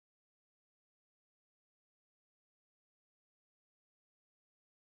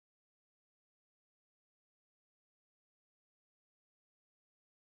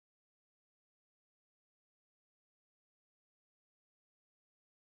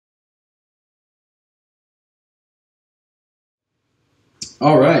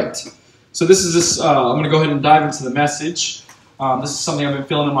All right. So this is just, I'm going to go ahead and dive into the message. This is something I've been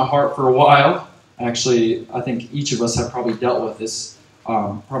feeling in my heart for a while. Actually, I think each of us have probably dealt with this,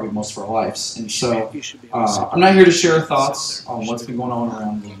 probably most of our lives. And so I'm not here to share thoughts on what's been going on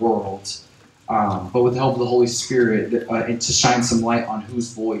around the world, but with the help of the Holy Spirit, to shine some light on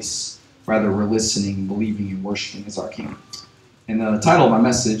whose voice, rather, we're listening, believing, and worshiping as our King. And the title of my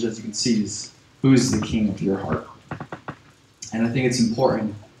message, as you can see, is Who is the King of Your Heart? And I think it's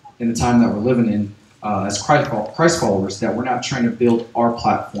important in the time that we're living in as Christ followers that we're not trying to build our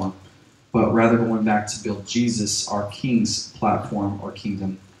platform, but rather going back to build Jesus, our King's platform or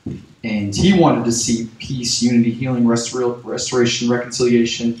kingdom. And he wanted to see peace, unity, healing, restoration,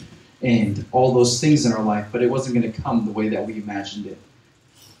 reconciliation, and all those things in our life, but it wasn't going to come the way that we imagined it.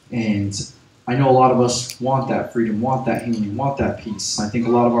 And I know a lot of us want that freedom, want that healing, want that peace. I think a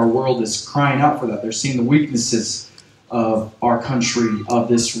lot of our world is crying out for that. They're seeing the weaknesses of our country, of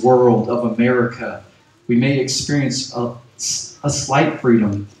this world, of America. We may experience a slight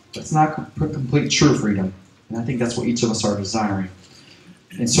freedom, but it's not complete true freedom. And I think that's what each of us are desiring.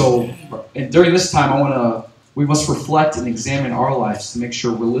 And so during this time, we must reflect and examine our lives to make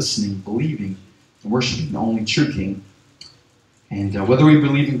sure we're listening, believing, and worshiping the only true King. And whether we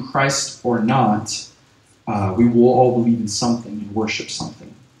believe in Christ or not, we will all believe in something and worship something.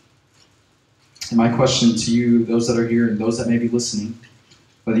 And my question to you, those that are here and those that may be listening,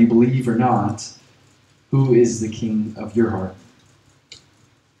 whether you believe or not, who is the King of your heart?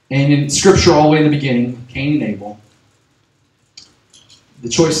 And in Scripture, all the way in the beginning, Cain and Abel, the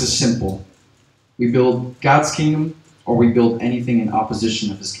choice is simple. We build God's kingdom or we build anything in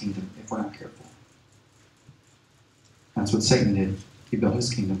opposition of his kingdom if we're not careful. That's what Satan did. He built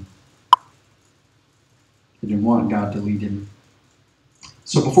his kingdom. He didn't want God to lead him.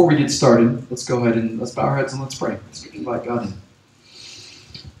 So before we get started, let's go ahead and let's bow our heads and let's pray. Let's invite God in.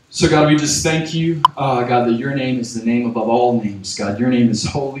 So God, we just thank you, God, that your name is the name above all names. God, your name is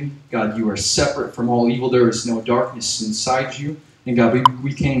holy. God, you are separate from all evil. There is no darkness inside you. And God,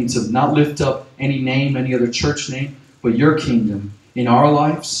 we came to not lift up any name, any other church name, but your kingdom in our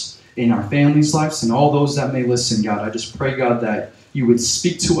lives, in our families' lives, and all those that may listen, God. I just pray, God, that you would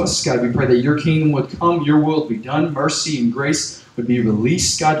speak to us. God, we pray that your kingdom would come, your will would be done, mercy and grace would be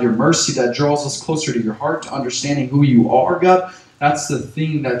released. God, your mercy that draws us closer to your heart, to understanding who you are, God. That's the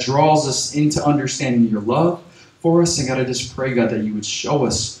thing that draws us into understanding your love for us. And God, I just pray, God, that you would show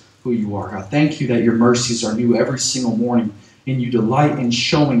us who you are. God, thank you that your mercies are new every single morning. And you delight in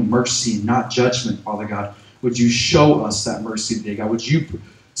showing mercy and not judgment, Father God. Would you show us that mercy today, God? Would you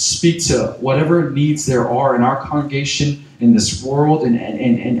speak to whatever needs there are in our congregation, in this world,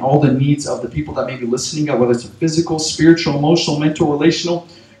 and all the needs of the people that may be listening, God, whether it's a physical, spiritual, emotional, mental, relational,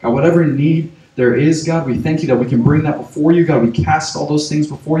 God, whatever need there is, God, we thank you that we can bring that before you. God, we cast all those things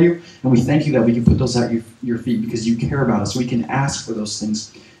before you, and we thank you that we can put those at your feet because you care about us. We can ask for those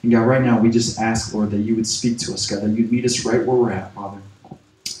things. And God, right now, we just ask, Lord, that you would speak to us, God, that you'd meet us right where we're at, Father.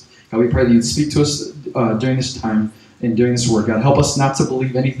 God, we pray that you'd speak to us during this time and during this word. God, help us not to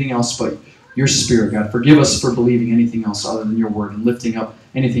believe anything else but your Spirit, God. Forgive us for believing anything else other than your word and lifting up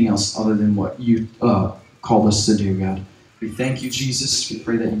anything else other than what you called us to do, God. We thank you, Jesus. We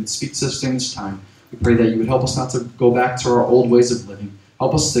pray that you would speak to us during this time. We pray that you would help us not to go back to our old ways of living.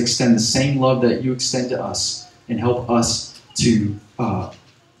 Help us to extend the same love that you extend to us and help us to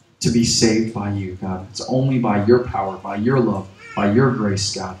be saved by you, God. It's only by your power, by your love, by your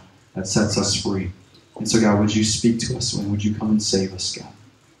grace, God, that sets us free. And so, God, would you speak to us and would you come and save us, God?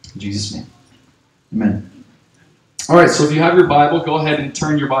 In Jesus' name, amen. All right, so if you have your Bible, go ahead and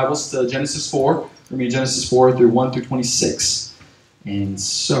turn your Bibles to Genesis 4. We're going to be Genesis 4 through 1 through 26. And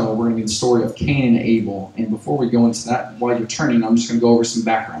so we're going to be the story of Cain and Abel. And before we go into that, while you're turning, I'm just going to go over some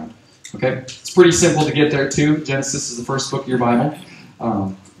background. Okay? It's pretty simple to get there, too. Genesis is the first book of your Bible.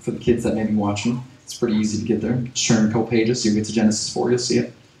 For the kids that may be watching, it's pretty easy to get there. Just turn a couple pages, you'll get to Genesis 4, you'll see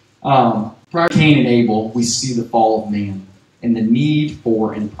it. Prior to Cain and Abel, we see the fall of man and the need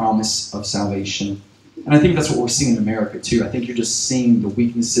for and promise of salvation. And I think that's what we're seeing in America, too. I think you're just seeing the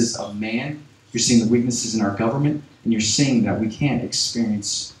weaknesses of man. You're seeing the weaknesses in our government, and you're seeing that we can't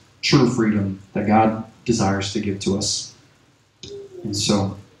experience true freedom that God desires to give to us. And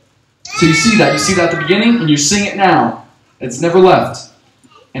so you see that. You see that at the beginning, and you're seeing it now. It's never left.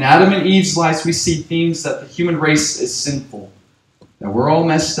 In Adam and Eve's lives, we see themes that the human race is sinful, that we're all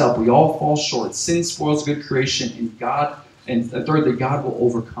messed up, we all fall short. Sin spoils good creation, and thirdly, God will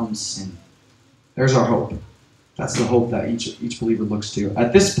overcome sin. There's our hope. That's the hope that each believer looks to.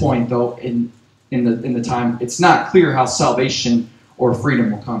 At this point, though, in the time, it's not clear how salvation or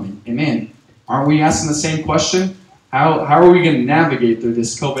freedom will come. And man, aren't we asking the same question? How are we going to navigate through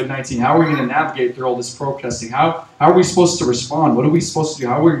this COVID-19? How are we going to navigate through all this protesting? How are we supposed to respond? What are we supposed to do?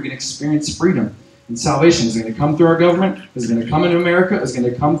 How are we going to experience freedom and salvation? Is it going to come through our government? Is it going to come in America? Is it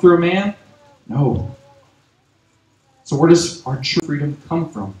going to come through a man? No. So where does our true freedom come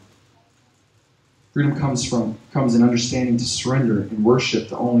from? Freedom comes in understanding to surrender and worship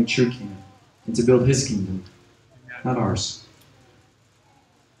the only true King and to build His kingdom, not ours.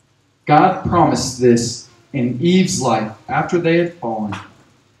 God promised this in Eve's life after they had fallen,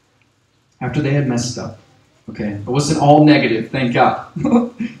 after they had messed up. Okay, it wasn't all negative, thank God.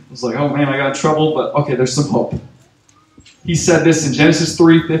 It was like, oh man, I got in trouble, but okay, there's some hope. He said this in Genesis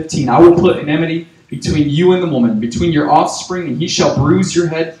 3:15, I will put an enmity between you and the woman, between your offspring, and he shall bruise your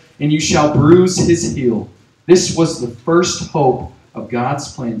head, and you shall bruise his heel. This was the first hope of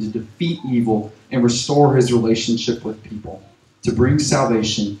God's plan to defeat evil and restore His relationship with people, to bring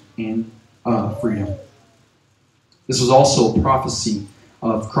salvation and freedom. This was also a prophecy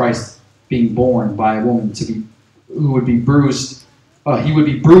of Christ being born by a woman who would be bruised. He would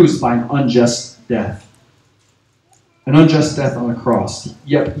be bruised by an unjust death. An unjust death on a cross.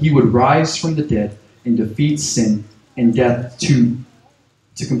 Yet He would rise from the dead and defeat sin and death to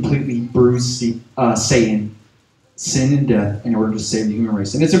completely bruise Satan, sin and death, in order to save the human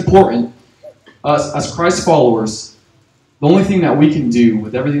race. And it's important, as Christ followers, the only thing that we can do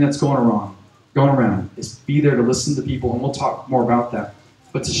with everything that's going around is be there to listen to people, and we'll talk more about that.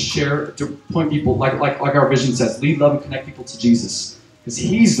 But to share, to point people, like our vision says, lead, love, and connect people to Jesus. Because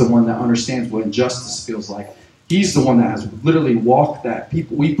He's the one that understands what injustice feels like. He's the one that has literally walked that.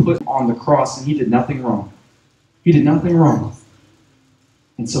 People we put on the cross, and He did nothing wrong. He did nothing wrong.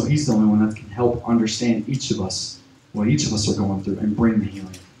 And so He's the only one that can help understand each of us, what each of us are going through, and bring the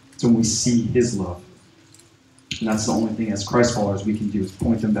healing. So when we see His love. And that's the only thing as Christ followers we can do, is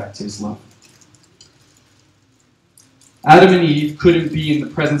point them back to His love. Adam and Eve couldn't be in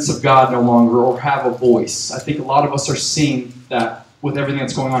the presence of God no longer or have a voice. I think a lot of us are seeing that with everything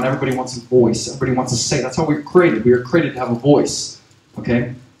that's going on. Everybody wants a voice. Everybody wants to say. That's how we were created. We were created to have a voice.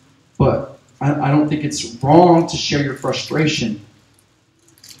 Okay? But I don't think it's wrong to share your frustration.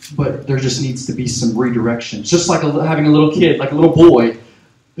 But there just needs to be some redirection. It's just like having a little kid, like a little boy,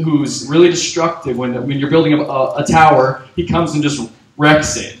 who's really destructive. When you're building a tower, he comes and just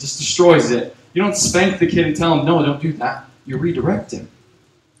wrecks it, just destroys it. You don't spank the kid and tell him, no, don't do that. You redirect him.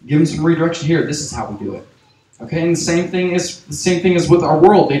 Give him some redirection. Here, this is how we do it. Okay, and the same thing is with our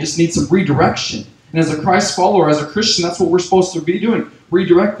world. They just need some redirection. And as a Christ follower, as a Christian, that's what we're supposed to be doing.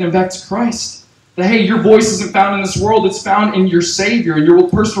 Redirect them back to Christ. That, hey, your voice isn't found in this world. It's found in your Savior and your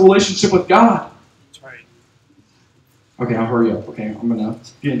personal relationship with God. That's right. Okay, I'll hurry up. Okay, I'm going to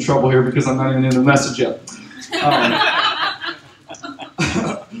get in trouble here because I'm not even in the message yet.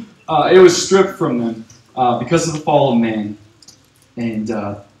 It was stripped from them because of the fall of man. And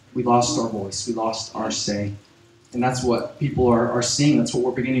we lost our voice. We lost our say. And that's what people are seeing. That's what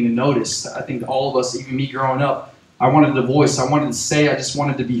we're beginning to notice. I think all of us, even me growing up, I wanted a voice. I wanted to say. I just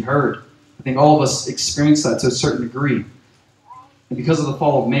wanted to be heard. I think all of us experience that to a certain degree. And because of the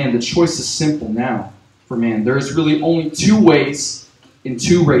fall of man, the choice is simple now for man. There is really only two ways in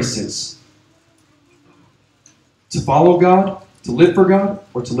two races. To follow God, to live for God,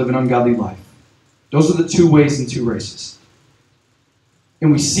 or to live an ungodly life. Those are the two ways in two races.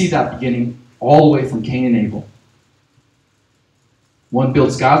 And we see that beginning all the way from Cain and Abel. One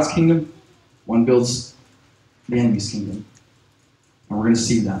builds God's kingdom, one builds the enemy's kingdom. And we're going to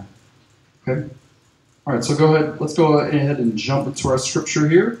see that. Okay? All right, so go ahead. Let's go ahead and jump into our scripture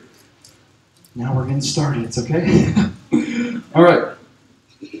here. Now we're getting started. It's okay? All right.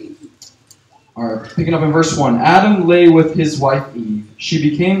 All right, picking up in verse 1. Adam lay with his wife Eve. She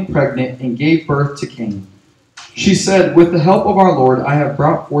became pregnant and gave birth to Cain. She said, with the help of our Lord, I have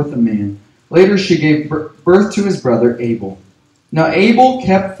brought forth a man. Later she gave birth to his brother Abel. Now Abel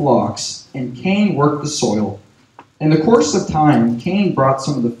kept flocks, and Cain worked the soil. In the course of time, Cain brought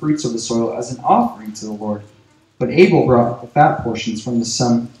some of the fruits of the soil as an offering to the Lord. But Abel brought the fat portions from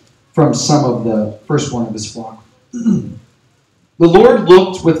some of the firstborn of his flock. The Lord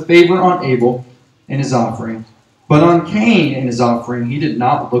looked with favor on Abel and his offering, but on Cain and his offering he did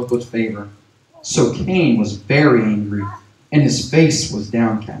not look with favor. So Cain was very angry, and his face was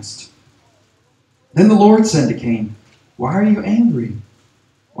downcast. Then the Lord said to Cain, why are you angry?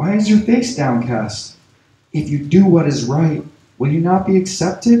 Why is your face downcast? If you do what is right, will you not be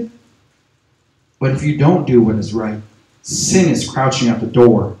accepted? But if you don't do what is right, sin is crouching at the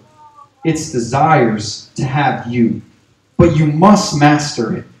door. It desires to have you, but you must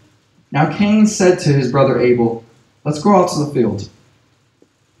master it. Now Cain said to his brother Abel, let's go out to the field.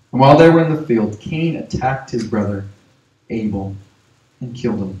 And while they were in the field, Cain attacked his brother Abel and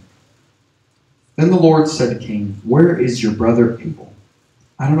killed him. Then the Lord said to Cain, "Where is your brother Abel?"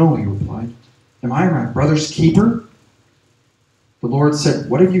 "I don't know," he replied. "Am I my brother's keeper?" The Lord said,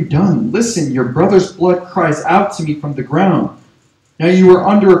 "What have you done? Listen, your brother's blood cries out to me from the ground. Now you are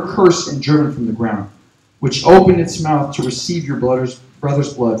under a curse and driven from the ground, which opened its mouth to receive your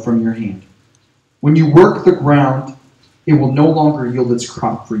brother's blood from your hand. When you work the ground, it will no longer yield its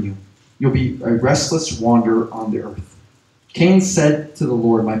crop for you. You'll be a restless wanderer on the earth." Cain said to the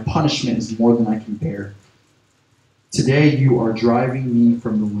Lord, "My punishment is more than I can bear. Today you are driving me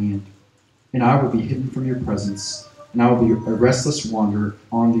from the land, and I will be hidden from your presence, and I will be a restless wanderer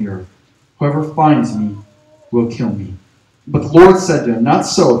on the earth. Whoever finds me will kill me." But the Lord said to him, "Not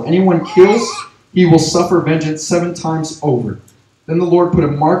so. If anyone kills, he will suffer vengeance 7 times over." Then the Lord put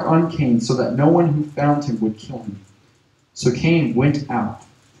a mark on Cain so that no one who found him would kill him. So Cain went out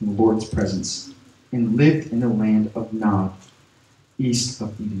from the Lord's presence and lived in the land of Nod, east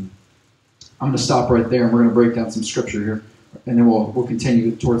of Eden. I'm going to stop right there, and we're going to break down some scripture here, and then we'll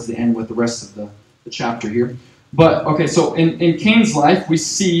continue towards the end with the rest of the chapter here. But, okay, so in Cain's life, we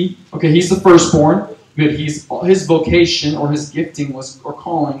see, okay, he's the firstborn, but his vocation or his gifting or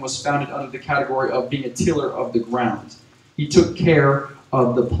calling was founded under the category of being a tiller of the ground. He took care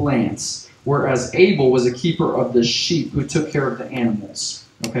of the plants, whereas Abel was a keeper of the sheep who took care of the animals,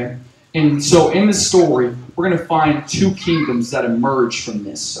 okay? And so in this story, we're going to find 2 kingdoms that emerge from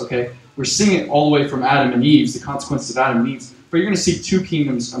this, okay? We're seeing it all the way from Adam and Eve, the consequences of Adam and Eve, but you're going to see 2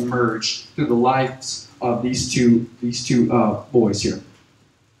 kingdoms emerge through the lives of these two boys here.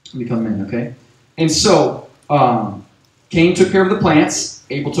 Let me come in, okay? And so, Cain took care of the plants,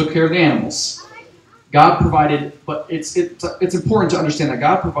 Abel took care of the animals. God provided, but it's important to understand that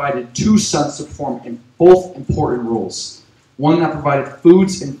God provided 2 sons to perform both important roles. One that provided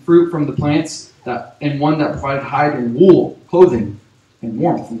foods and fruit from the plants, and one that provided hide and wool, clothing, and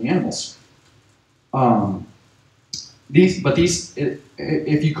warmth from the animals.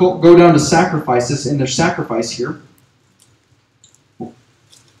 If you go down to sacrifices, in their sacrifice here,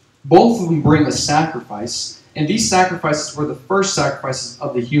 both of them bring a sacrifice, and these sacrifices were the first sacrifices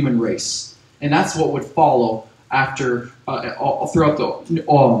of the human race. And that's what would follow after, throughout the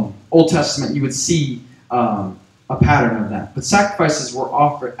Old Testament, you would see a pattern of that. But sacrifices were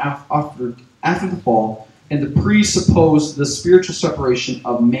offered after the fall, and the presupposed the spiritual separation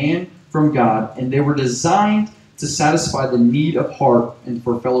of man from God, and they were designed to satisfy the need of heart and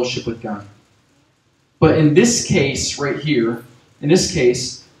for fellowship with God. But in this case, right here, in this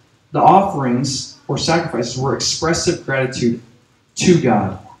case, the offerings or sacrifices were expressive gratitude to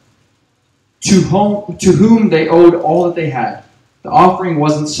God, to whom they owed all that they had. The offering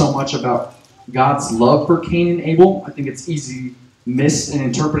wasn't so much about God's love for Cain and Abel. I think it's easy missed and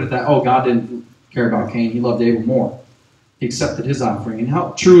interpreted that, oh, God didn't care about Cain. He loved Abel more. He accepted his offering. And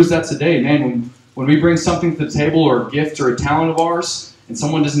how true is that today, man? When we bring something to the table or a gift or a talent of ours, and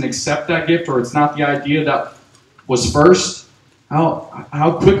someone doesn't accept that gift, or it's not the idea that was first,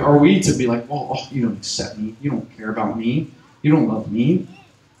 how quick are we to be like, oh, you don't accept me. You don't care about me. You don't love me.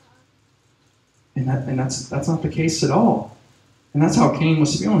 And that's not the case at all. And that's how Cain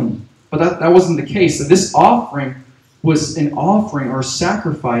was feeling. But that wasn't the case. So this offering was an offering or a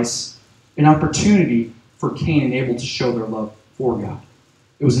sacrifice, an opportunity for Cain and Abel to show their love for God.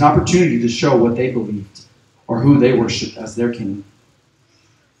 It was an opportunity to show what they believed or who they worshiped as their king.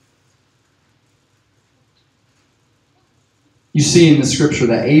 You see in the scripture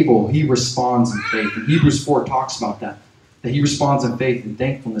that Abel, he responds in faith. And Hebrews 4 talks about that he responds in faith and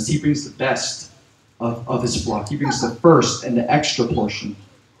thankfulness. He brings the best of his flock. He brings the first and the extra portion.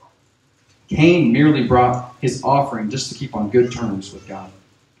 Cain merely brought his offering just to keep on good terms with God,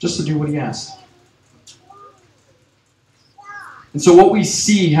 just to do what he asked. And so what we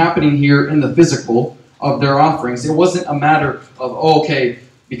see happening here in the physical of their offerings, it wasn't a matter of, oh, okay,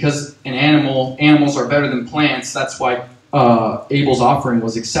 because animals are better than plants, that's why Abel's offering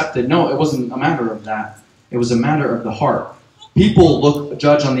was accepted. No, it wasn't a matter of that. It was a matter of the heart. People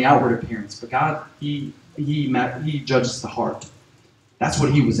judge on the outward appearance, but God, He judges the heart. That's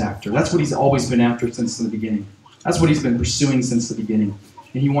what He was after. That's what He's always been after since the beginning. That's what He's been pursuing since the beginning.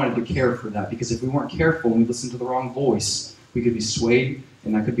 And He wanted to care for that, because if we weren't careful and we listened to the wrong voice, we could be swayed,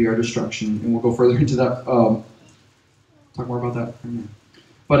 and that could be our destruction. And we'll go further into that. Talk more about that in a minute.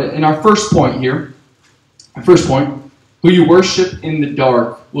 But in our first point here, who you worship in the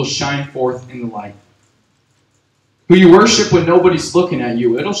dark will shine forth in the light. Who you worship when nobody's looking at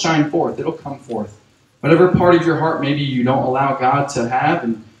you, it'll shine forth. It'll come forth. Whatever part of your heart maybe you don't allow God to have,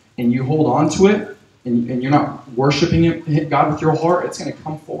 and you hold on to it, and you're not worshiping God with your heart, it's going to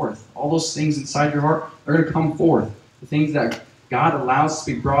come forth. All those things inside your heart are going to come forth. the things that God allows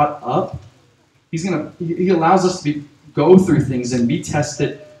to be brought up, He allows us to go through things and be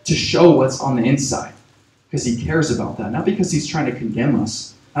tested to show what's on the inside. Because He cares about that. Not because He's trying to condemn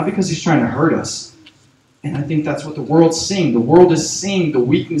us. Not because He's trying to hurt us. And I think that's what the world's seeing. The world is seeing the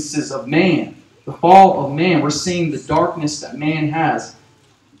weaknesses of man. The fall of man. We're seeing the darkness that man has.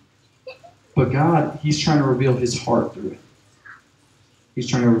 But God, He's trying to reveal His heart through it. He's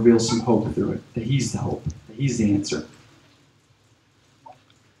trying to reveal some hope through it. That He's the hope. That He's the answer.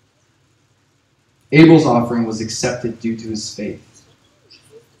 Abel's offering was accepted due to his faith.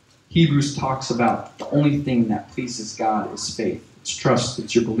 Hebrews talks about the only thing that pleases God is faith. It's trust.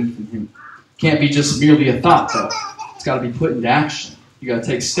 It's your belief in Him. Can't be just merely a thought, though. It's got to be put into action. You got to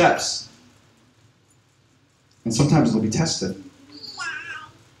take steps. And sometimes it'll be tested.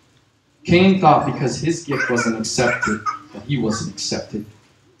 Cain thought because his gift wasn't accepted, that he wasn't accepted.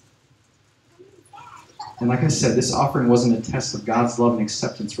 And like I said, this offering wasn't a test of God's love and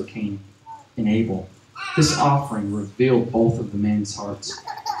acceptance for Cain and Abel. This offering revealed both of the men's hearts.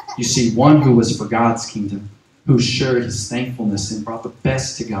 You see, one who was for God's kingdom, who shared his thankfulness and brought the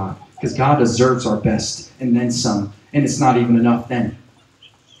best to God. Because God deserves our best and then some. And it's not even enough then.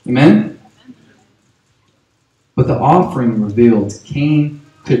 Amen? But the offering revealed Cain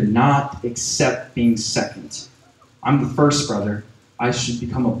could not accept being second. I'm the first brother. I should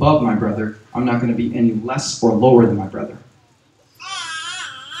become above my brother. I'm not going to be any less or lower than my brother.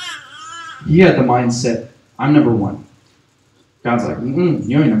 He had the mindset, I'm number one. God's like,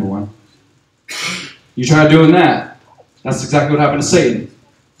 you ain't number one. You try doing that. That's exactly what happened to Satan.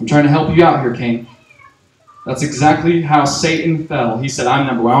 I'm trying to help you out here, Cain. That's exactly how Satan fell. He said, I'm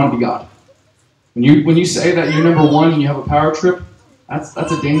number one. I want to be God. When you say that you're number one and you have a power trip, that's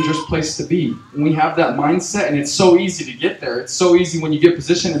a dangerous place to be. When we have that mindset, and it's so easy to get there. It's so easy when you get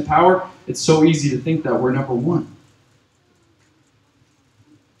position and power. It's so easy to think that we're number one.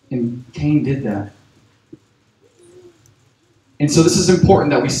 And Cain did that. And so this is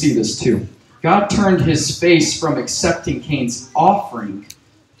important that we see this too. God turned His face from accepting Cain's offering,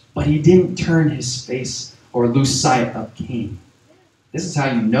 but He didn't turn His face or lose sight of Cain. This is how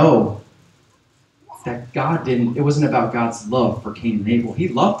you know that God didn't, it wasn't about God's love for Cain and Abel. He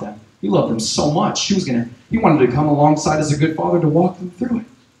loved them. He loved them so much. He wanted to come alongside as a good father to walk them through it.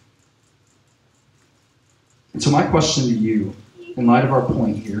 And so my question to you, in light of our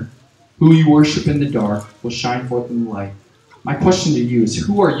point here, who you worship in the dark will shine forth in the light. My question to you is,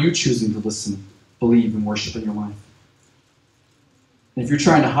 who are you choosing to listen, believe, and worship in your life? And if you're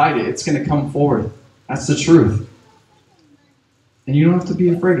trying to hide it, it's going to come forward. That's the truth. And you don't have to be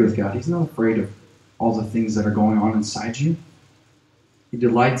afraid with God. He's not afraid of all the things that are going on inside you. He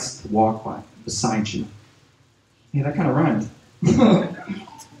delights to walk beside you. Yeah, that kind of rhymed.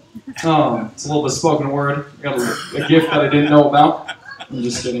 It's a little bit spoken word. I got a gift that I didn't know about. I'm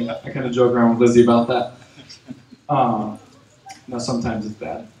just kidding. I kind of joke around with Lizzie about that. No, sometimes it's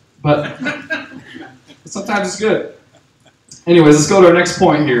bad. But sometimes it's good. Anyways, let's go to our next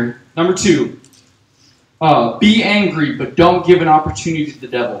point here. Number 2. Be angry, but don't give an opportunity to the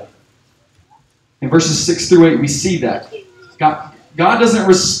devil. In verses 6 through 8, we see that. God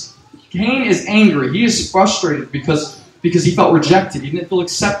doesn't... Cain is angry. He is frustrated because he felt rejected. He didn't feel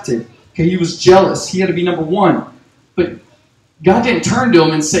accepted. Okay, he was jealous. He had to be number one. But God didn't turn to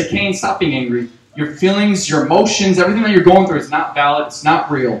him and say, Cain, stop being angry. Your feelings, your emotions, everything that you're going through is not valid. It's not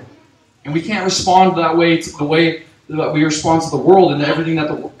real. And we can't respond that way to the way that we respond to the world and to everything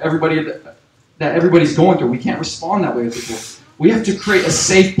that everybody's going through. We can't respond that way to people. We have to create a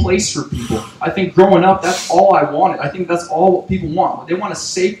safe place for people. I think growing up, that's all I wanted. I think that's all what people want. They want a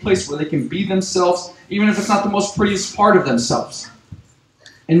safe place where they can be themselves, even if it's not the most prettiest part of themselves.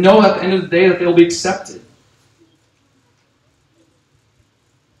 And know at the end of the day that they'll be accepted.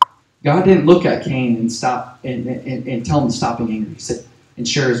 God didn't look at Cain and stop and tell him to stop being angry. He said, and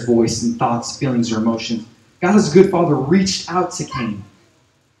share his voice and thoughts, feelings, or emotions. God, as a good father, reached out to Cain.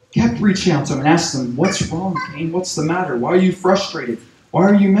 Kept reaching out to him and asked him, what's wrong, Cain? What's the matter? Why are you frustrated? Why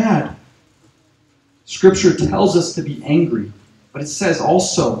are you mad? Scripture tells us to be angry, but it says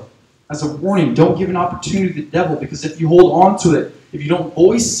also, as a warning, don't give an opportunity to the devil, because if you hold on to it, if you don't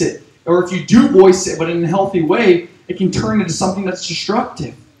voice it, or if you do voice it, but in a healthy way, it can turn into something that's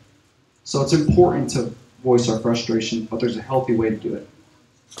destructive. So it's important to voice our frustration, but there's a healthy way to do it.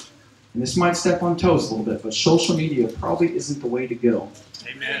 And this might step on toes a little bit, but social media probably isn't the way to go.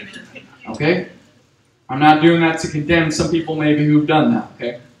 Amen. Okay? I'm not doing that to condemn some people maybe who've done that,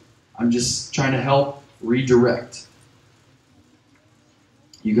 okay? I'm just trying to help redirect.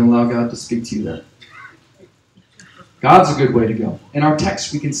 You can allow God to speak to you there. God's a good way to go. In our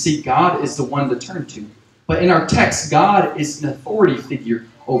text, we can see God is the one to turn to. But in our text, God is an authority figure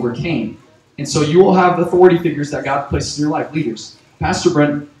over Cain. And so you will have authority figures that God places in your life, leaders. Pastor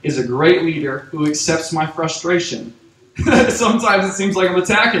Brent is a great leader who accepts my frustration. Sometimes it seems like I'm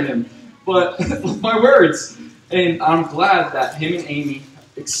attacking him, but with my words. And I'm glad that him and Amy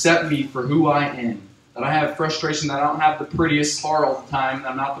accept me for who I am. That I have frustration, that I don't have the prettiest heart all the time,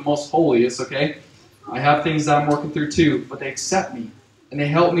 that I'm not the most holiest, okay? I have things that I'm working through too, but they accept me. And they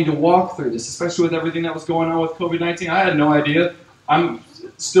help me to walk through this, especially with everything that was going on with COVID-19. I had no idea. I'm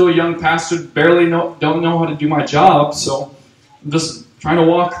still a young pastor, barely don't know how to do my job, so I'm just trying to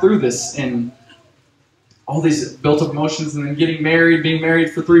walk through this. And all these built-up emotions, and then getting married, being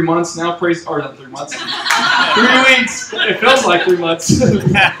married for 3 months now, or not 3 months, 3 weeks. It feels like 3 months.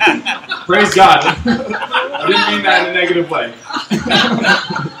 Praise God. I didn't mean that in a negative way.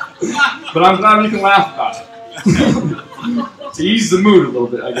 But I'm glad we can laugh about it. To ease the mood a little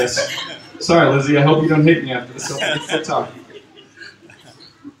bit, I guess. Sorry, Lizzie, I hope you don't hate me after this. Hopefully, talk.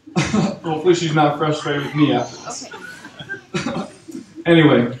 Hopefully she's not frustrated with me after this.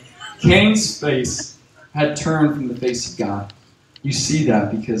 Anyway, Cain's face had turned from the face of God. You see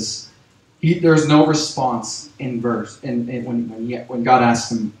that because there's no response in verse, and when God asks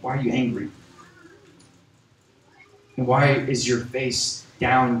him, "Why are you angry? And why is your face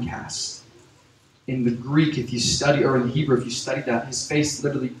downcast?" In the Greek, if you study, or in the Hebrew, if you study that, his face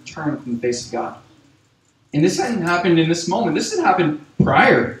literally turned from the face of God. And this hadn't happened in this moment. This had happened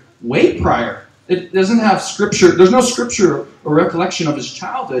prior, way prior. It doesn't have scripture. There's no scripture or recollection of his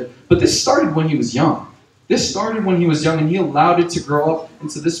childhood, but this started when he was young. This started when he was young, and he allowed it to grow up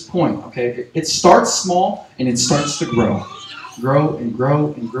into this point, okay? It starts small, and it starts to grow. Grow and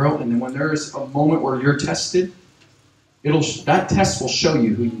grow and grow, and then when there is a moment where you're tested, that test will show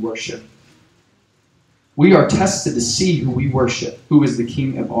you who you worship. We are tested to see who we worship, who is the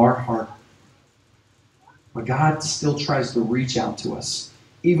king of our heart. But God still tries to reach out to us,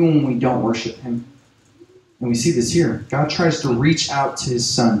 even when we don't worship him. And we see this here. God tries to reach out to his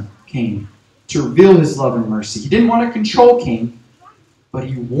son, Cain, to reveal his love and mercy. He didn't want to control Cain, but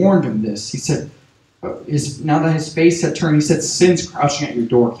he warned him this. He said, now that his face had turned, he said, "Sin's crouching at your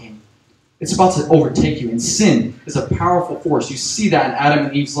door, Cain. It's about to overtake you." And sin is a powerful force. You see that in Adam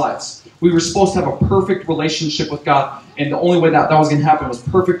and Eve's lives. We were supposed to have a perfect relationship with God, and the only way that was going to happen was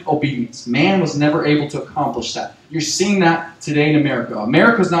perfect obedience. Man was never able to accomplish that. You're seeing that today in America.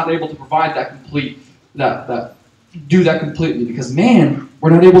 America's not able to provide do that completely, because man, we're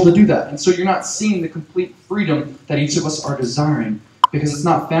not able to do that. And so you're not seeing the complete freedom that each of us are desiring, because it's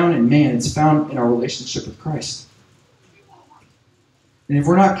not found in man, it's found in our relationship with Christ. And if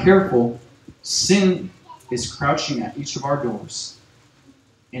we're not careful, sin is crouching at each of our doors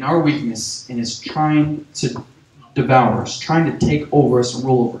in our weakness, and is trying to devour us, trying to take over us and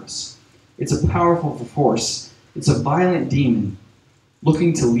rule over us. It's a powerful force. It's a violent demon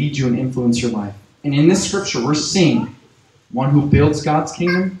looking to lead you and influence your life. And in this scripture, we're seeing one who builds God's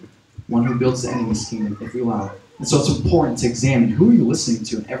kingdom, one who builds the enemy's kingdom, if we allow it. And so it's important to examine who are you listening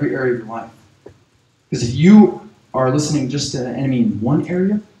to in every area of your life. Because if you are listening just to the enemy in one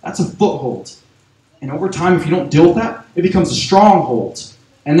area, that's a foothold. And over time, if you don't deal with that, it becomes a stronghold.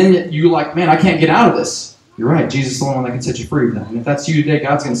 And then you're like, man, I can't get out of this. You're right, Jesus is the only one that can set you free of that. And if that's you today,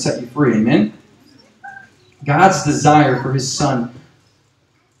 God's going to set you free. Amen? God's desire for his son,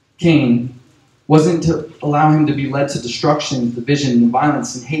 Cain, wasn't to allow him to be led to destruction, division, and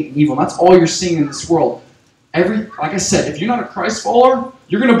violence, and hate, and evil. And that's all you're seeing in this world. Like I said, if you're not a Christ follower,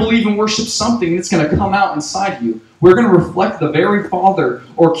 you're going to believe and worship something that's going to come out inside you. We're going to reflect the very Father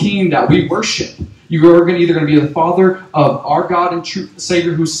or King that we worship. You are either going to be the Father of our God and true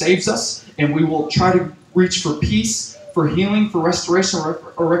Savior who saves us, and we will try to reach for peace, for healing, for restoration,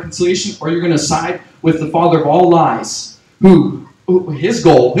 or reconciliation, or you're going to side with the Father of all lies, who his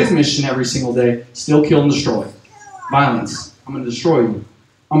goal, his mission every single day, steal, kill, and destroy. Violence. I'm going to destroy you.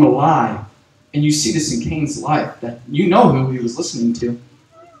 I'm going to lie. And you see this in Cain's life, that you know who he was listening to,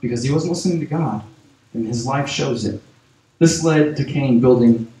 because he wasn't listening to God, and his life shows it. This led to Cain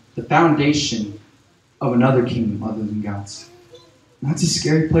building the foundation of another kingdom other than God's. And that's a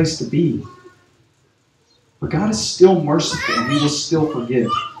scary place to be. But God is still merciful, and he will still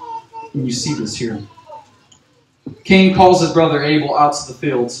forgive. And you see this here. Cain calls his brother Abel out to the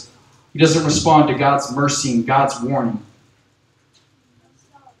fields. He doesn't respond to God's mercy and God's warning,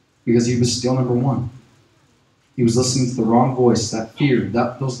 because he was still number one. He was listening to the wrong voice, that fear,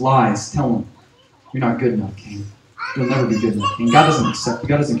 those lies tell him, "You're not good enough, Cain. You'll never be good enough." And God doesn't accept you.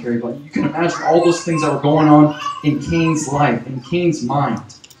 God doesn't care about you. You can imagine all those things that were going on in Cain's life, in Cain's mind.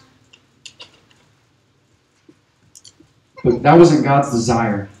 But that wasn't God's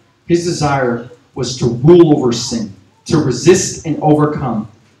desire. His desire was to rule over sin, to resist and overcome.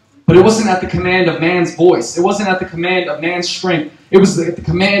 But it wasn't at the command of man's voice. It wasn't at the command of man's strength. It was at the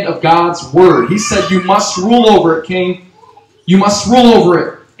command of God's word. He said, you must rule over it, Cain. You must rule over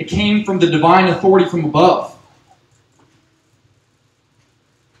it. It came from the divine authority from above.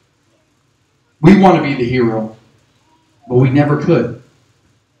 We want to be the hero, but we never could.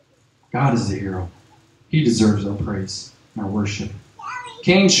 God is the hero. He deserves our praise and our worship.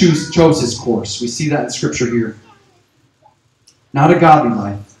 Cain chose his course. We see that in Scripture here. Not a godly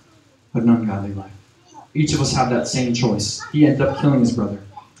life, but an ungodly life. Each of us have that same choice. He ended up killing his brother.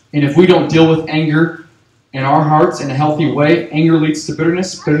 And if we don't deal with anger in our hearts in a healthy way, anger leads to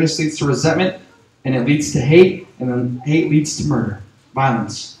bitterness, bitterness leads to resentment, and it leads to hate, and then hate leads to murder,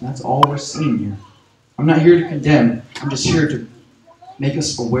 violence. And that's all we're seeing here. I'm not here to condemn. I'm just here to make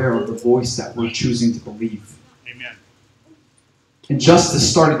us aware of the voice that we're choosing to believe. Amen. Injustice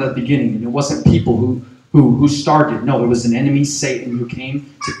started at the beginning, and it wasn't people who started. No, it was an enemy, Satan, who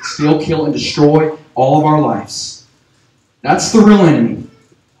came to steal, kill, and destroy all of our lives. That's the real enemy.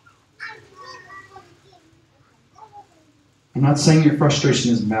 I'm not saying your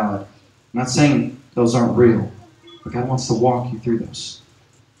frustration isn't valid. I'm not saying those aren't real. But God wants to walk you through those.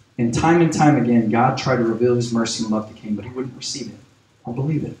 And time again, God tried to reveal His mercy and love to Cain, but he wouldn't receive it or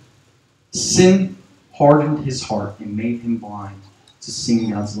believe it. Sin hardened his heart and made him blind to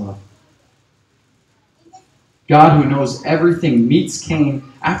seeing God's love. God, who knows everything, meets Cain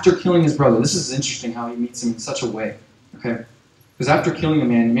after killing his brother. This is interesting how he meets him in such a way. Okay? Because after killing a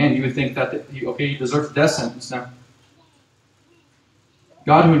man, you would think that he deserves the death sentence now.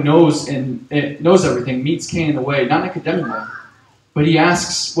 God, who knows everything, meets Cain in a way, not in a condemning way, but he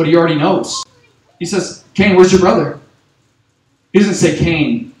asks what he already knows. He says, Cain, where's your brother? He doesn't say,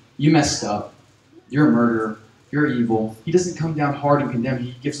 Cain, you messed up. You're a murderer. You're evil. He doesn't come down hard and condemn.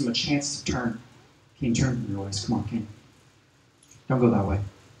 He gives him a chance to turn. Cain, turn from your ways. Come on, Cain. Don't go that way.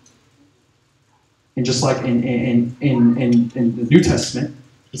 And just like in the New Testament,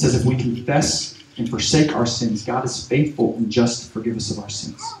 it says if we confess and forsake our sins, God is faithful and just to forgive us of our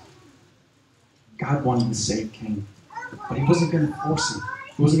sins. God wanted to save Cain, but he wasn't going to force him.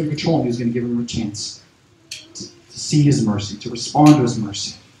 He wasn't going to control him. He was going to give him a chance to see his mercy, to respond to his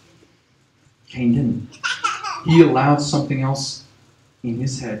mercy. Cain didn't. He allowed something else in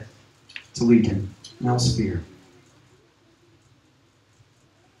his head to lead him, and that was fear.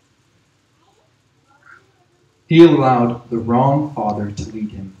 He allowed the wrong father to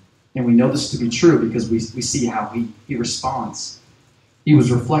lead him. And we know this to be true because we see how he responds. He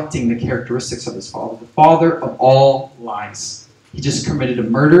was reflecting the characteristics of his father, the father of all lies. He just committed a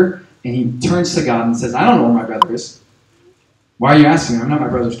murder, and he turns to God and says, I don't know where my brother is. Why are you asking me? I'm not my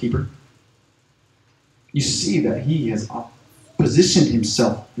brother's keeper. You see that he has positioned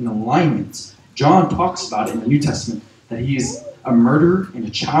himself in alignment. John talks about it in the New Testament, that he is a murderer and a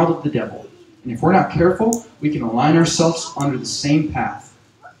child of the devil. And if we're not careful, we can align ourselves under the same path.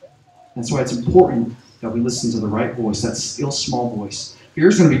 That's why it's important that we listen to the right voice, that still small voice.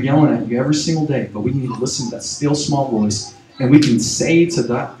 Fear's going to be yelling at you every single day, but we need to listen to that still small voice, and we can say to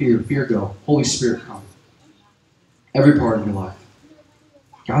that fear go, Holy Spirit, come. Every part of your life.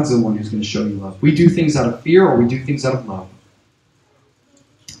 God's the one who's going to show you love. We do things out of fear or we do things out of love.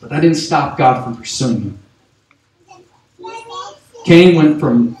 But that didn't stop God from pursuing him. Cain went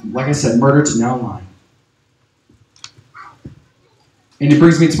from, like I said, murder to now lying. And it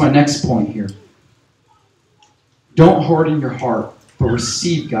brings me to my next point here. Don't harden your heart, but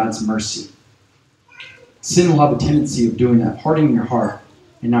receive God's mercy. Sin will have a tendency of doing that, hardening your heart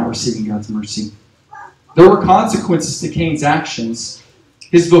and not receiving God's mercy. There were consequences to Cain's actions.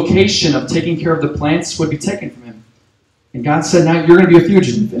 His vocation of taking care of the plants would be taken from him. And God said, now you're going to be a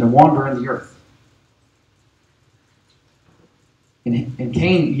fugitive and a wanderer in the earth. And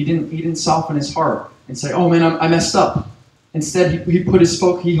Cain, he didn't soften his heart and say, oh man, I messed up. Instead,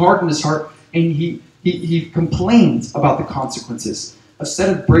 he hardened his heart and he complained about the consequences.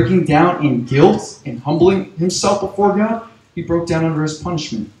 Instead of breaking down in guilt and humbling himself before God, he broke down under his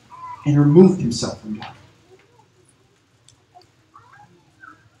punishment and removed himself from God.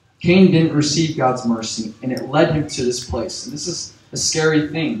 Cain didn't receive God's mercy, and it led him to this place. And this is a scary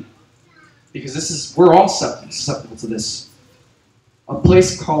thing, because we're all susceptible to this. A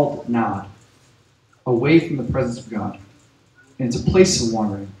place called Nod, away from the presence of God. And it's a place of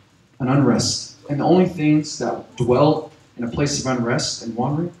wandering, an unrest. And the only things that dwell in a place of unrest and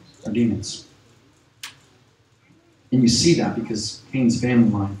wandering are demons. And you see that because Cain's family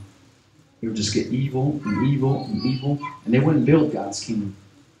line, they would just get evil and evil and evil, and they wouldn't build God's kingdom,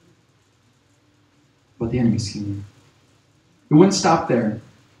 but the enemy's kingdom. It wouldn't stop there.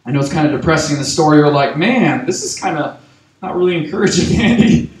 I know it's kind of depressing in the story. You're like, man, this is kind of not really encouraging,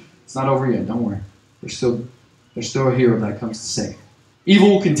 Andy. It's not over yet. Don't worry. There's still a hero that comes to save.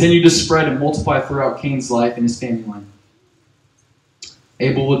 Evil will continue to spread and multiply throughout Cain's life and his family line.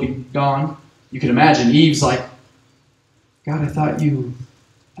 Abel would be gone. You can imagine Eve's like, God, I thought you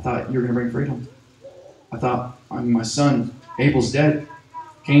were going to bring freedom. I thought my son Abel's dead.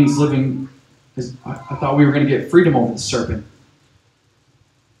 Cain's living. I thought we were going to get freedom over the serpent.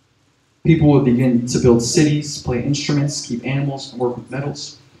 People would begin to build cities, play instruments, keep animals, and work with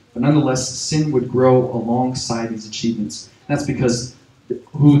metals. But nonetheless, sin would grow alongside these achievements. And that's because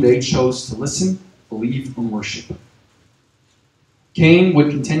who they chose to listen, believe, and worship. Cain would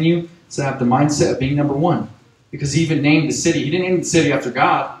continue to have the mindset of being number one, because he even named the city. He didn't name the city after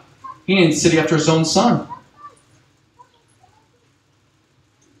God. He named the city after his own son.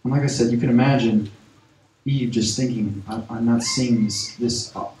 And like I said, you can imagine Eve just thinking, I'm not seeing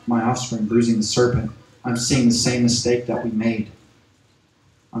this my offspring bruising the serpent. I'm seeing the same mistake that we made.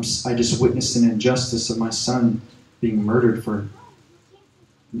 I just witnessed an injustice of my son being murdered for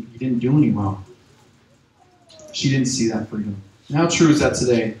he didn't do any wrong. She didn't see that freedom. And how true is that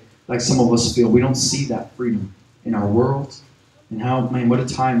today? Like some of us feel, we don't see that freedom in our world. And how, man, what a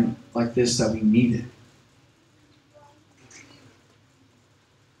time like this that we need it.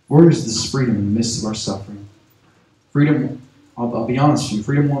 Where is this freedom in the midst of our suffering? Freedom, I'll be honest with you,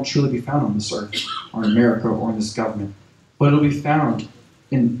 freedom won't truly be found on this earth, or in America, or in this government. But it'll be found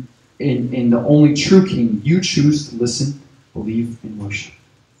in the only true King you choose to listen, believe, and worship.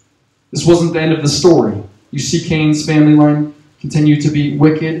 This wasn't the end of the story. You see Cain's family line continue to be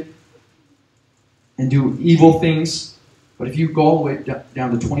wicked and do evil things. But if you go all the way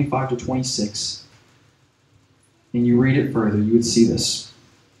down to 25 to 26, and you read it further, you would see this.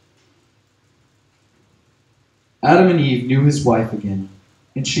 Adam and Eve knew his wife again,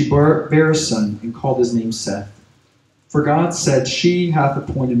 and she bare a son and called his name Seth. For God said, She hath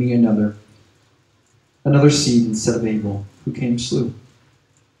appointed me another seed instead of Abel, who Cain slew.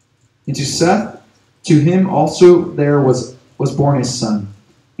 And to Seth, to him also there was born his son,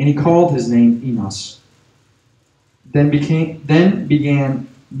 and he called his name Enos. Then began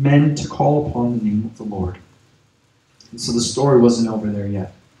men to call upon the name of the Lord. And so the story wasn't over there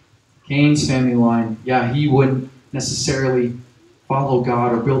yet. Cain's family line, yeah, he wouldn't necessarily follow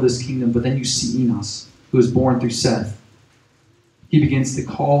God or build his kingdom, but then you see Enos, who was born through Seth. He begins to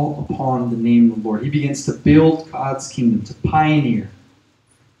call upon the name of the Lord. He begins to build God's kingdom, to pioneer.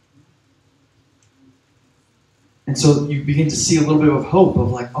 And so you begin to see a little bit of hope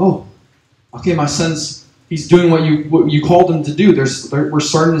of like, oh, okay, my son's, he's doing what you called him to do. We're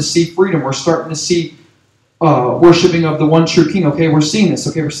starting to see freedom. We're starting to see worshiping of the one true King. Okay, we're seeing this.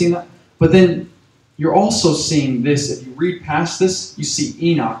 Okay, we're seeing that. But then you're also seeing this. If you read past this, you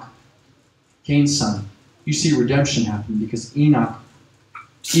see Enoch, Cain's son. You see redemption happen because Enoch,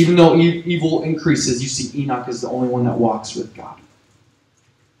 even though evil increases, you see Enoch is the only one that walks with God.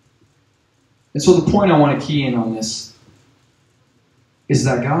 And so the point I want to key in on this is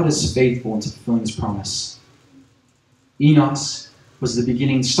that God is faithful into fulfilling his promise. Enos was the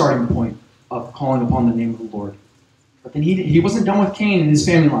beginning, starting point of calling upon the name of the Lord. But then he wasn't done with Cain and his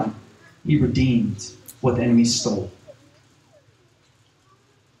family line. He redeemed what the enemy stole.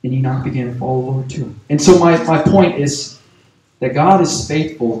 And Enoch began to follow the Lord too. And so my point is that God is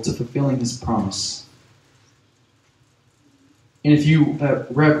faithful to fulfilling his promise. And if you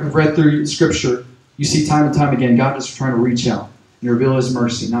read through Scripture, you see time and time again, God is trying to reach out and reveal his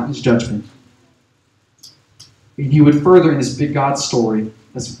mercy, not his judgment. And he would further in this big God story,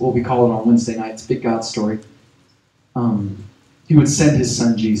 that's what we call it on Wednesday nights, big God story, he would send his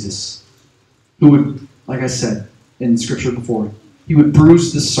son Jesus, who would, like I said in Scripture before, he would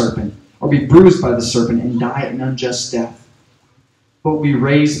bruise the serpent, or be bruised by the serpent and die an unjust death, but be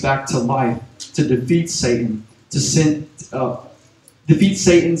raised back to life to defeat Satan, defeat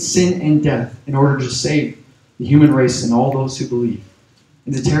Satan, sin, and death in order to save the human race and all those who believe,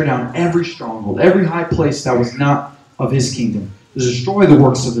 and to tear down every stronghold, every high place that was not of his kingdom, to destroy the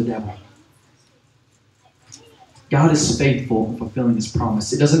works of the devil. God is faithful in fulfilling his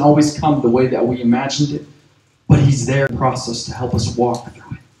promise. It doesn't always come the way that we imagined it, but he's there in the process to help us walk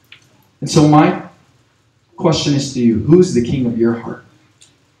through it. And so my question is to you, who's the king of your heart?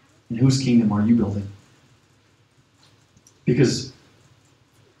 And whose kingdom are you building? Because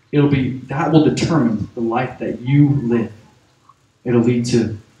that will determine the life that you live.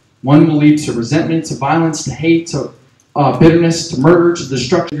 One will lead to resentment, to violence, to hate, to bitterness, to murder, to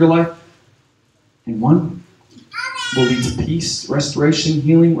destruction of your life. And one will lead to peace, restoration,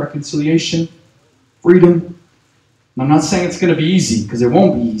 healing, reconciliation, freedom, And I'm not saying it's going to be easy, because it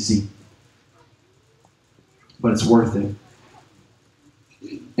won't be easy. But it's worth it.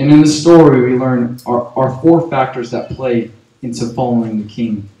 And in the story, we learn our 4 factors that play into following the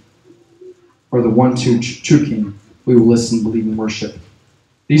King, or the one true King. We will listen, believe, and worship.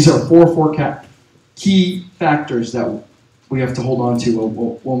 These are four key factors that we have to hold on to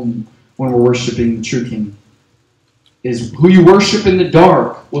when we're worshiping the true King. Is who you worship in the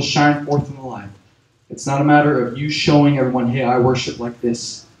dark will shine forth in the light. It's not a matter of you showing everyone, hey, I worship like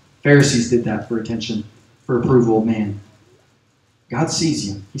this. Pharisees did that for attention, for approval of man. God sees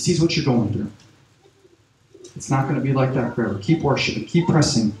you. He sees what you're going through. It's not going to be like that forever. Keep worshiping. Keep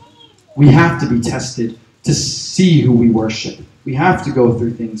pressing. We have to be tested to see who we worship. We have to go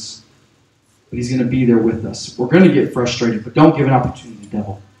through things. But He's going to be there with us. We're going to get frustrated, but don't give an opportunity to the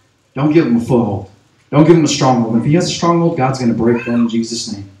devil. Don't give him a foothold. Don't give him a stronghold. If he has a stronghold, God's going to break them in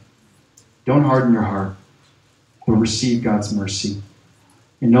Jesus' name. Don't harden your heart, but receive God's mercy.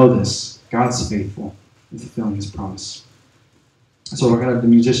 And know this, God's faithful in fulfilling His promise. So we're going to have the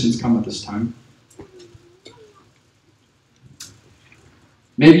musicians come at this time.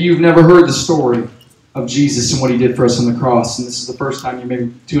 Maybe you've never heard the story of Jesus and what He did for us on the cross, and this is the first time you may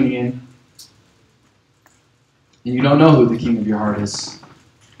be tuning in, and you don't know who the King of your heart is.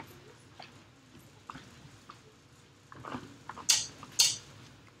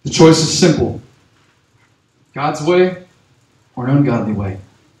 The choice is simple. God's way or an ungodly way.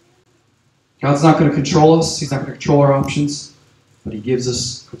 God's not going to control us. He's not going to control our options. But He gives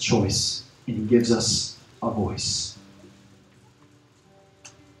us a choice. And He gives us a voice.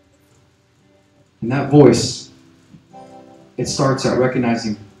 And that voice, it starts at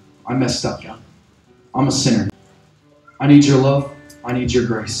recognizing, I messed up, God. I'm a sinner. I need Your love. I need Your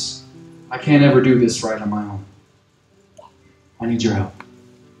grace. I can't ever do this right on my own. I need Your help.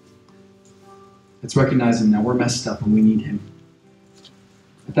 It's recognizing that we're messed up and we need Him.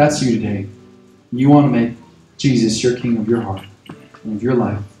 If that's you today, and you want to make Jesus your King of your heart and of your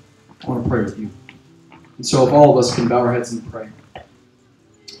life, I want to pray with you. And so if all of us can bow our heads and pray.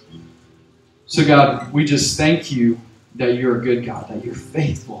 So God, we just thank You that You're a good God, that You're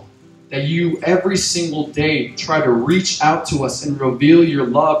faithful, that You every single day try to reach out to us and reveal Your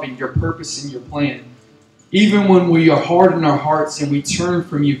love and Your purpose and Your plan. Even when we are hard in our hearts and we turn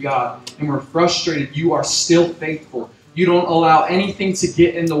from You, God, and we're frustrated, You are still faithful. You don't allow anything to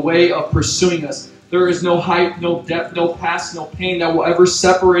get in the way of pursuing us. There is no height, no depth, no past, no pain that will ever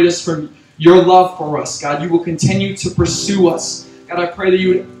separate us from Your love for us. God, You will continue to pursue us. God, I pray that You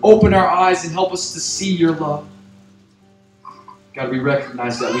would open our eyes and help us to see Your love. God, we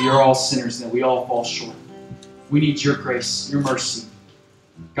recognize that we are all sinners and that we all fall short. We need Your grace, Your mercy.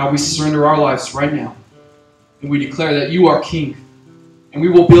 God, we surrender our lives right now. And we declare that You are King. And we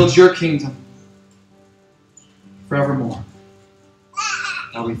will build Your kingdom forevermore.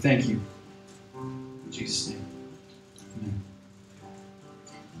 God, we thank You. In Jesus' name. Amen.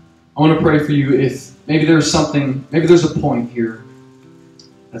 I want to pray for you if maybe there's a point here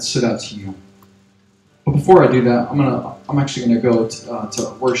that stood out to you. But before I do that, I'm actually going to go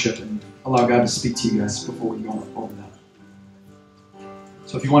to worship and allow God to speak to you guys before we go over that.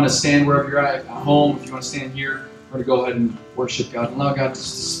 So if you want to stand wherever you're at home, if you want to stand here, we're going to go ahead and worship God and allow God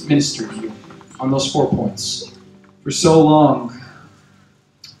to minister to you on those 4 points. For so long,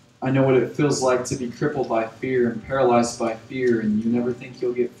 I know what it feels like to be crippled by fear and paralyzed by fear, and you never think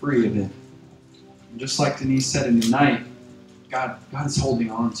you'll get free of it. And just like Denise said in the night, God is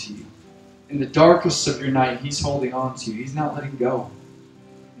holding on to you. In the darkest of your night, He's holding on to you. He's not letting go.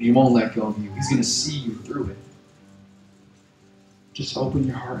 And He won't let go of you. He's going to see you through it. Just open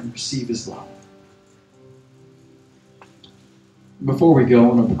your heart and receive His love. Before we go,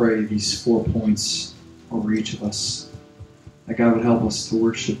 I want to pray these 4 points over each of us, that God would help us to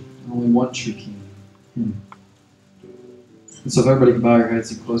worship only one true King, Him. And so if everybody can bow your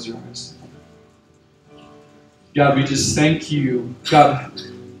heads and close your eyes. God, we just thank You. God,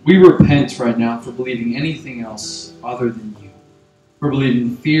 we repent right now for believing anything else other than You. For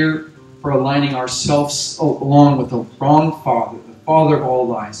believing fear, for aligning ourselves along with the wrong father, the father of all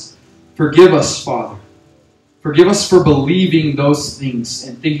lies. Forgive us, Father. Forgive us for believing those things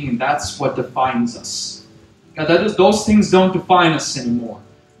and thinking that's what defines us. God, those things don't define us anymore.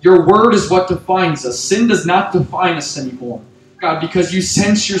 Your word is what defines us. Sin does not define us anymore. God, because You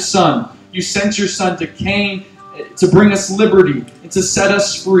sent Your Son. You sent Your Son to Cain to bring us liberty and to set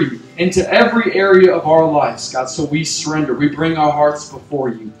us free into every area of our lives, God. So we surrender. We bring our hearts before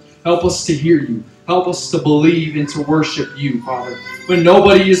You. Help us to hear You. Help us to believe and to worship You, Father. When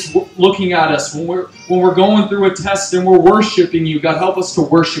nobody is looking at us, when we're going through a test and we're worshiping You, God, help us to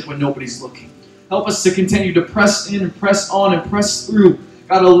worship when nobody's looking. Help us to continue to press in and press on and press through.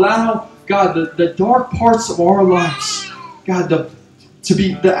 God, allow, God, the dark parts of our lives, God,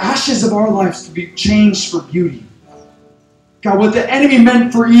 the ashes of our lives to be changed for beauty. God, what the enemy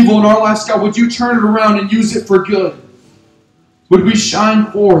meant for evil in our lives, God, would you turn it around and use it for good? Would we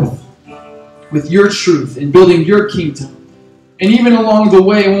shine forth with your truth in building your kingdom? And even along the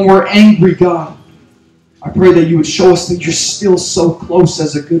way when we're angry, God, I pray that you would show us that you're still so close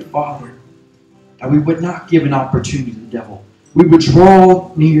as a good Father, that we would not give an opportunity to the devil. We would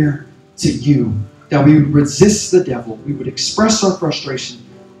draw near to you, that we would resist the devil. We would express our frustration,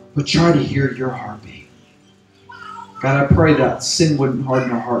 but try to hear your heartbeat. God, I pray that sin wouldn't harden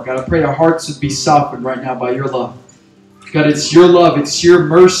our heart. God, I pray our hearts would be softened right now by your love. God, it's your love, it's your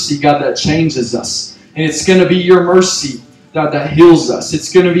mercy, God, that changes us. And it's going to be your mercy, God, that heals us.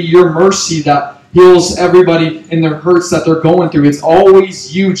 It's going to be your mercy that heals everybody in their hurts that they're going through. It's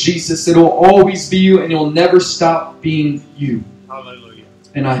always you, Jesus. It'll always be you, and you'll never stop being you. Hallelujah.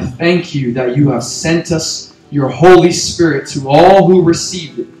 And I thank you that you have sent us your Holy Spirit to all who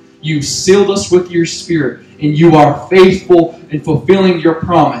received it. You sealed us with your Spirit, and you are faithful in fulfilling your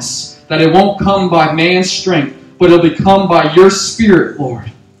promise, that it won't come by man's strength, but it'll become by your Spirit, Lord.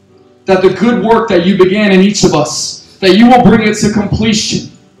 That the good work that you began in each of us, that you will bring it to completion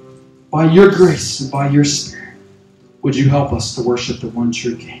by your grace and by your Spirit. Would you help us to worship the one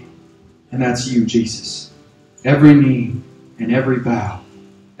true King? And that's you, Jesus. Every knee and every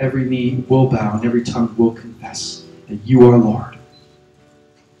knee will bow and every tongue will confess that you are Lord.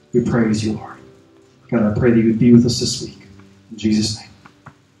 We praise you, Lord. God, I pray that you would be with us this week. In Jesus' name.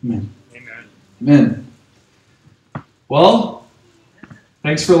 Amen. Amen. Amen. Well,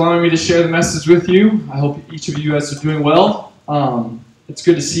 thanks for allowing me to share the message with you. I hope each of you guys are doing well. It's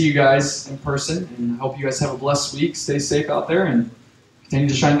good to see you guys in person, and I hope you guys have a blessed week. Stay safe out there and continue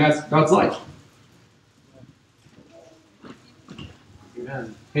to shine God's light.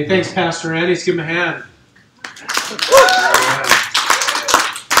 Amen. Hey, thanks, Pastor Andy. Let's give him a hand.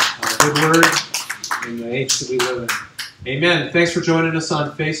 Good word in the age that we live in. Amen. Thanks for joining us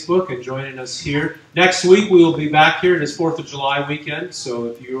on Facebook and joining us here. Next week, we will be back here. It is 4th of July weekend, so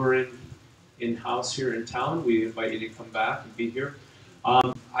if you are in-house here in town, we invite you to come back and be here.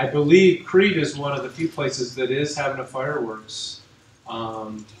 I believe Crete is one of the few places that is having a fireworks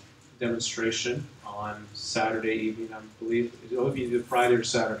demonstration on Saturday evening, I believe. It'll be either Friday or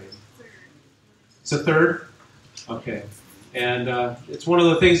Saturday. It's the 3rd? Okay. And it's one of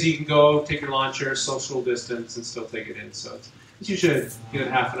the things you can go, take your lawn chair, social distance, and still take it in. So you should get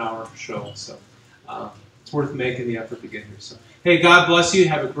a half an hour show. So it's worth making the effort to get here. So hey, God bless you.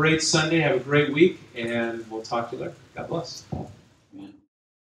 Have a great Sunday. Have a great week. And we'll talk to you later. God bless.